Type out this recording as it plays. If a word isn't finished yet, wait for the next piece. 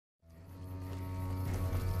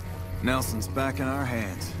Nelson's back in our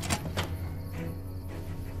hands.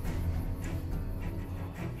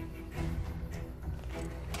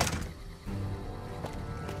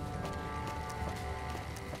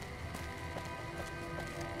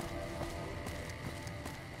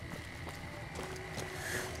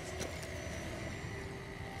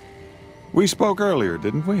 We spoke earlier,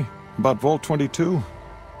 didn't we? About Vault 22?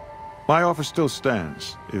 My offer still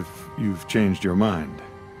stands, if you've changed your mind.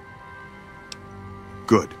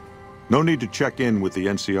 Good. No need to check in with the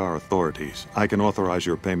NCR authorities. I can authorize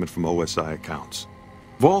your payment from OSI accounts.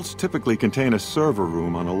 Vaults typically contain a server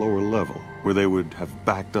room on a lower level, where they would have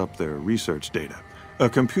backed up their research data. A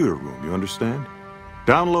computer room, you understand?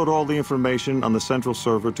 Download all the information on the central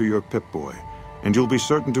server to your Pip-Boy, and you'll be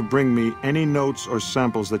certain to bring me any notes or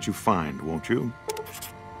samples that you find, won't you?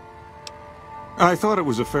 I thought it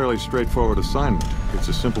was a fairly straightforward assignment. It's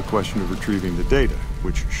a simple question of retrieving the data,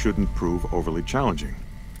 which shouldn't prove overly challenging.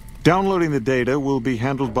 Downloading the data will be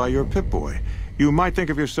handled by your Pip-Boy. You might think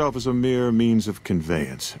of yourself as a mere means of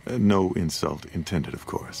conveyance. No insult intended, of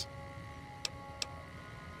course.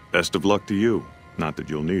 Best of luck to you. Not that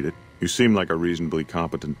you'll need it. You seem like a reasonably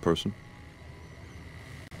competent person.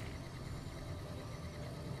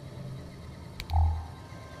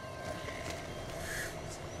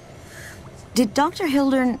 Did Dr.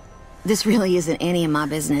 Hildern... This really isn't any of my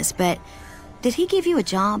business, but... Did he give you a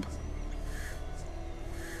job?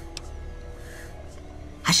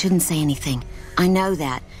 I shouldn't say anything. I know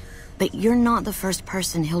that. But you're not the first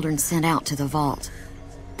person Hildern sent out to the vault.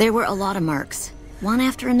 There were a lot of mercs, one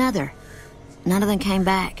after another. None of them came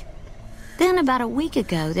back. Then about a week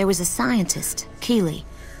ago, there was a scientist, Keeley.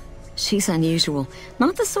 She's unusual.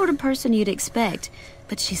 Not the sort of person you'd expect,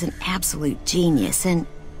 but she's an absolute genius, and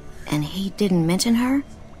he didn't mention her?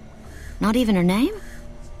 Not even her name?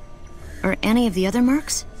 Or any of the other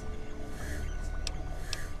mercs?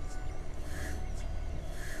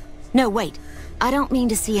 No, wait. I don't mean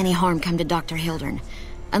to see any harm come to Dr. Hildern.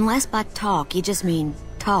 Unless by talk, you just mean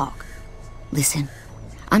talk. Listen,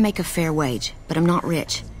 I make a fair wage, but I'm not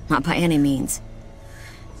rich. Not by any means.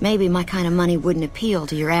 Maybe my kind of money wouldn't appeal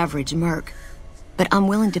to your average merc. But I'm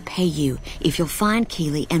willing to pay you if you'll find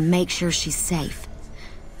Keeley and make sure she's safe.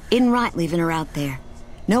 Isn't right leaving her out there.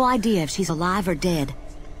 No idea if she's alive or dead.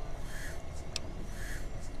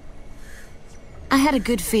 I had a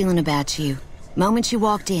good feeling about you. Moment you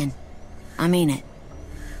walked in. I mean it.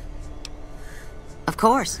 Of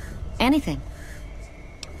course. Anything.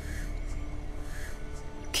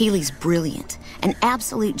 Keeley's brilliant. An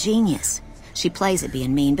absolute genius. She plays at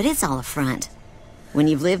being mean, but it's all a front. When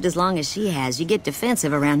you've lived as long as she has, you get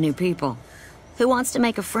defensive around new people. Who wants to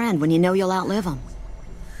make a friend when you know you'll outlive them?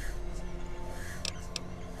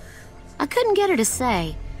 I couldn't get her to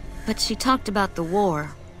say, but she talked about the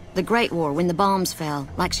war. The Great War, when the bombs fell,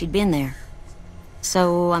 like she'd been there.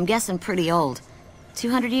 So, I'm guessing pretty old.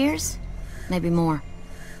 200 years? Maybe more.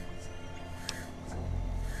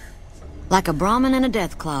 Like a Brahmin and a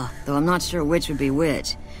Deathclaw, though I'm not sure which would be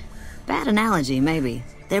which. Bad analogy, maybe.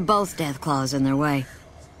 They're both Deathclaws in their way.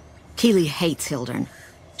 Keeley hates Hildern.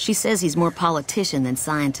 She says he's more politician than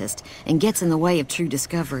scientist, and gets in the way of true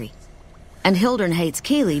discovery. And Hildern hates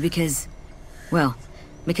Keeley because... well,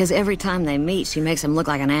 because every time they meet, she makes him look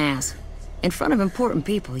like an ass. In front of important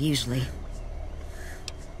people, usually.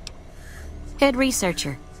 Head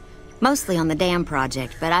researcher. Mostly on the dam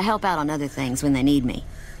project, but I help out on other things when they need me.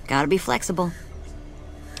 Gotta be flexible.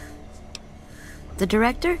 The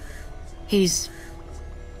director? He's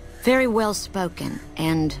very well-spoken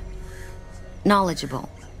and knowledgeable.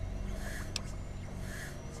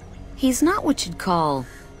 He's not what you'd call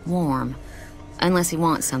warm, unless he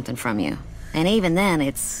wants something from you. And even then,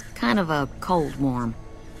 it's kind of a cold warm.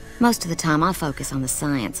 Most of the time, I focus on the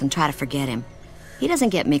science and try to forget him. He doesn't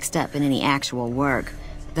get mixed up in any actual work,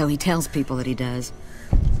 though he tells people that he does.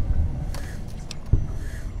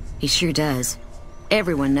 He sure does.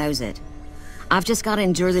 Everyone knows it. I've just got to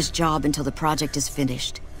endure this job until the project is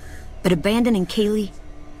finished. But abandoning Keeley,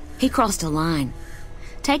 he crossed a line.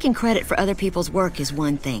 Taking credit for other people's work is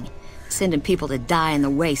one thing. Sending people to die in the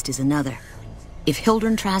waste is another. If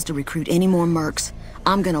Hildern tries to recruit any more mercs,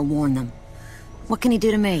 I'm gonna warn them. What can he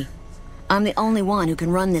do to me? I'm the only one who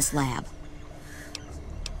can run this lab.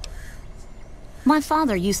 My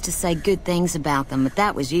father used to say good things about them, but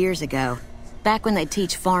that was years ago. Back when they'd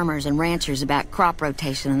teach farmers and ranchers about crop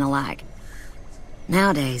rotation and the like.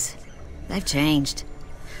 Nowadays, they've changed.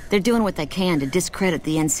 They're doing what they can to discredit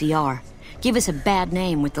the NCR, give us a bad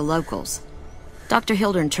name with the locals. Dr.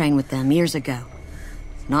 Hildern trained with them years ago.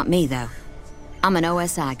 Not me, though. I'm an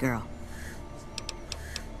OSI girl.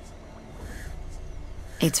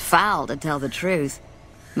 It's foul to tell the truth.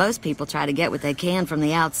 Most people try to get what they can from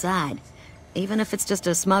the outside, even if it's just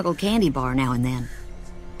a smuggled candy bar now and then.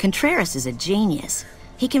 Contreras is a genius.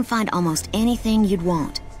 He can find almost anything you'd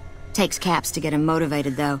want. Takes Caps to get him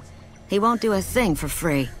motivated, though. He won't do a thing for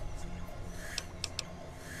free.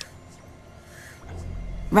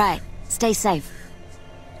 Right. Stay safe.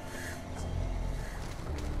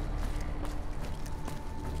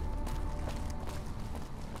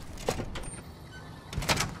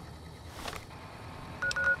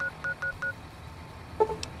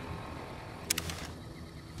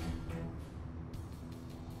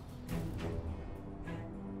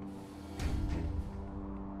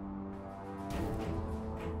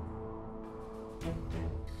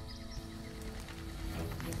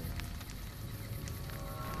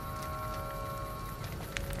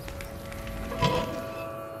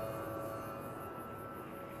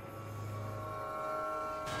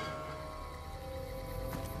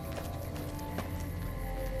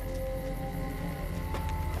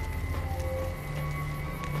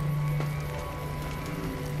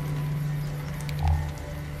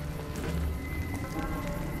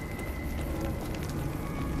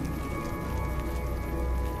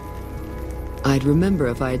 I'd remember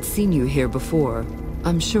if I had seen you here before.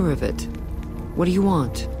 I'm sure of it. What do you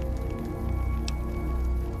want?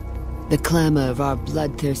 The clamor of our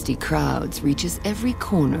bloodthirsty crowds reaches every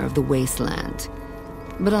corner of the wasteland.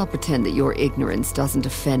 But I'll pretend that your ignorance doesn't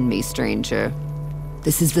offend me, stranger.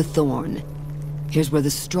 This is the Thorn. Here's where the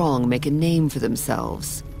strong make a name for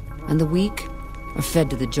themselves, and the weak are fed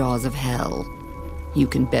to the jaws of hell. You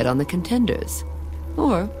can bet on the contenders.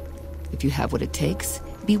 Or, if you have what it takes,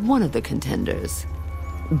 be one of the contenders.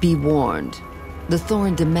 Be warned. The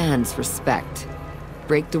Thorn demands respect.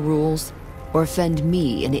 Break the rules, or offend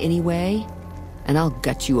me in any way, and I'll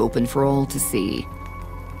gut you open for all to see.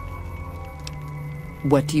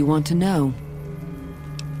 What do you want to know?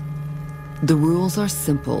 The rules are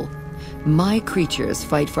simple. My creatures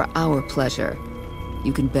fight for our pleasure.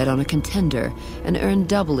 You can bet on a contender and earn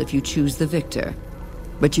double if you choose the victor.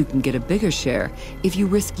 But you can get a bigger share if you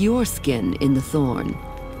risk your skin in the Thorn.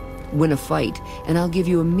 Win a fight, and I'll give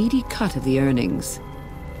you a meaty cut of the earnings.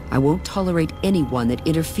 I won't tolerate anyone that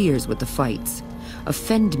interferes with the fights.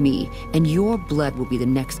 Offend me, and your blood will be the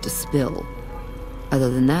next to spill. Other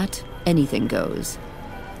than that, anything goes.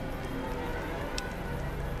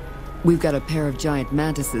 We've got a pair of giant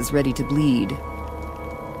mantises ready to bleed.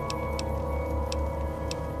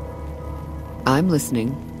 I'm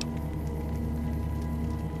listening.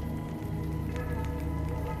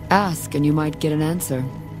 Ask, and you might get an answer.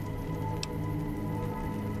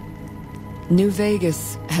 New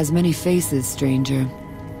Vegas has many faces, stranger.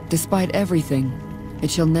 Despite everything,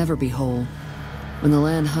 it shall never be whole. When the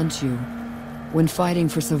land hunts you, when fighting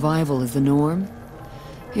for survival is the norm,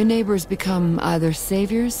 your neighbors become either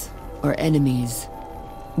saviors or enemies.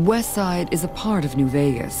 Westside is a part of New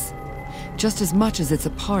Vegas, just as much as it's a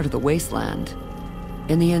part of the wasteland.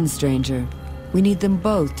 In the end, stranger, we need them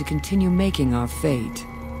both to continue making our fate.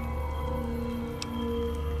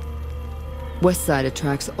 Westside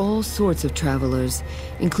attracts all sorts of travelers,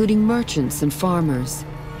 including merchants and farmers.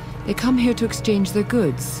 They come here to exchange their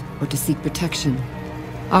goods or to seek protection.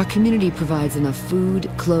 Our community provides enough food,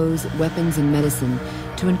 clothes, weapons, and medicine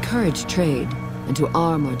to encourage trade and to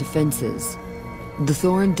arm our defenses. The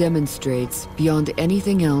Thorn demonstrates, beyond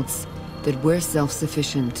anything else, that we're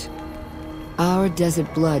self-sufficient. Our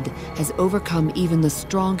desert blood has overcome even the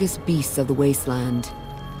strongest beasts of the wasteland.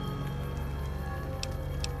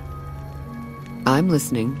 I'm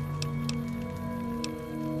listening.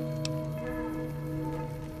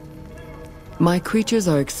 My creatures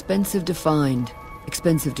are expensive to find,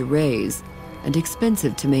 expensive to raise, and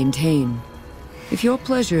expensive to maintain. If your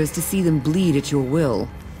pleasure is to see them bleed at your will,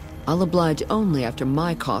 I'll oblige only after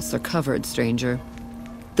my costs are covered, stranger.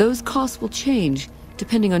 Those costs will change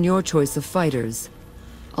depending on your choice of fighters.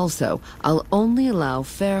 Also, I'll only allow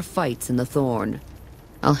fair fights in the Thorn.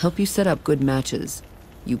 I'll help you set up good matches.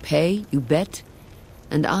 You pay, you bet,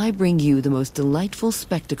 and I bring you the most delightful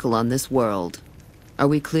spectacle on this world. Are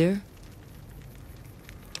we clear?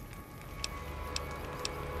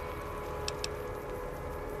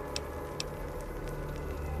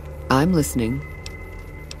 I'm listening.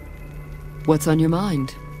 What's on your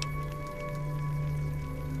mind?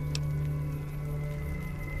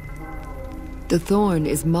 The Thorn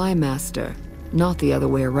is my master, not the other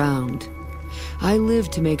way around. I live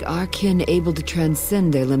to make our kin able to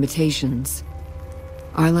transcend their limitations.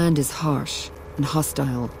 Our land is harsh and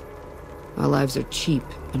hostile. Our lives are cheap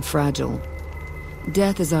and fragile.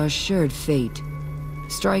 Death is our assured fate,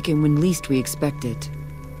 striking when least we expect it.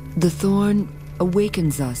 The Thorn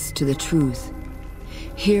awakens us to the truth.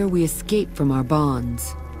 Here we escape from our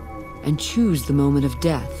bonds and choose the moment of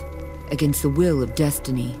death against the will of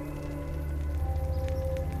destiny.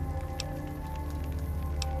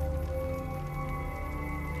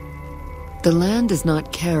 The land does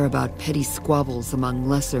not care about petty squabbles among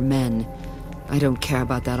lesser men. I don't care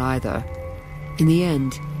about that either. In the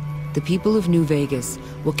end, the people of New Vegas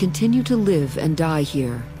will continue to live and die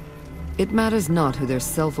here. It matters not who their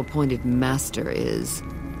self-appointed master is.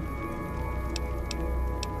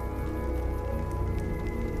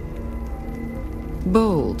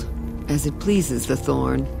 Bold, as it pleases the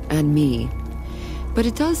Thorn and me. But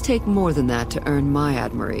it does take more than that to earn my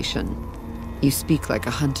admiration. You speak like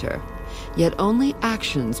a hunter, yet only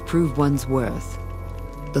actions prove one's worth.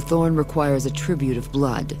 The Thorn requires a tribute of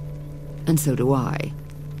blood, and so do I.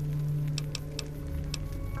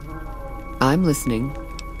 I'm listening.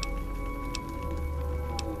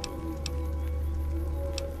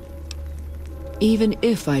 Even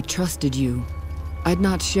if I trusted you, I'd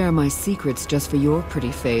not share my secrets just for your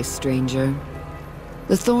pretty face, stranger.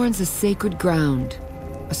 The Thorn's a sacred ground,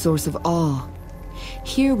 a source of awe.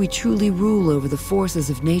 Here we truly rule over the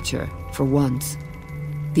forces of nature, for once.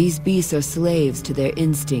 These beasts are slaves to their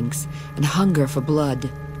instincts and hunger for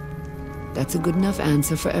blood. That's a good enough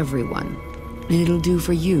answer for everyone, and it'll do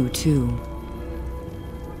for you, too.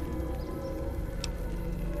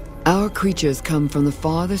 Our creatures come from the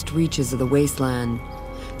farthest reaches of the wasteland.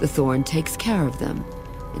 The Thorn takes care of them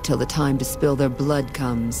until the time to spill their blood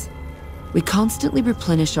comes. We constantly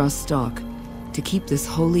replenish our stock to keep this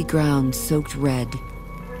holy ground soaked red.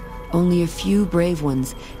 Only a few brave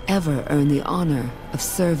ones ever earn the honor of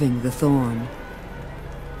serving the Thorn.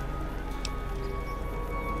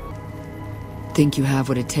 Think you have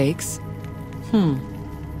what it takes?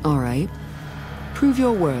 All right. Prove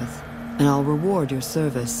your worth, and I'll reward your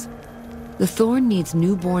service. The Thorn needs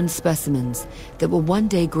newborn specimens that will one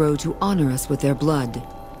day grow to honor us with their blood.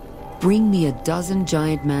 Bring me 12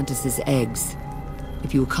 giant mantises' eggs.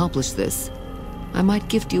 If you accomplish this, I might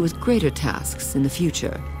gift you with greater tasks in the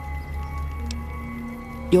future.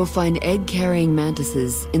 You'll find egg-carrying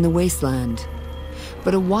mantises in the wasteland,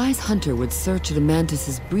 but a wise hunter would search the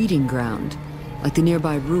mantis' breeding ground, like the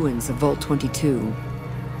nearby ruins of Vault 22.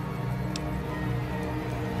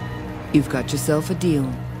 You've got yourself a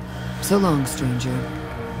deal. So long, stranger.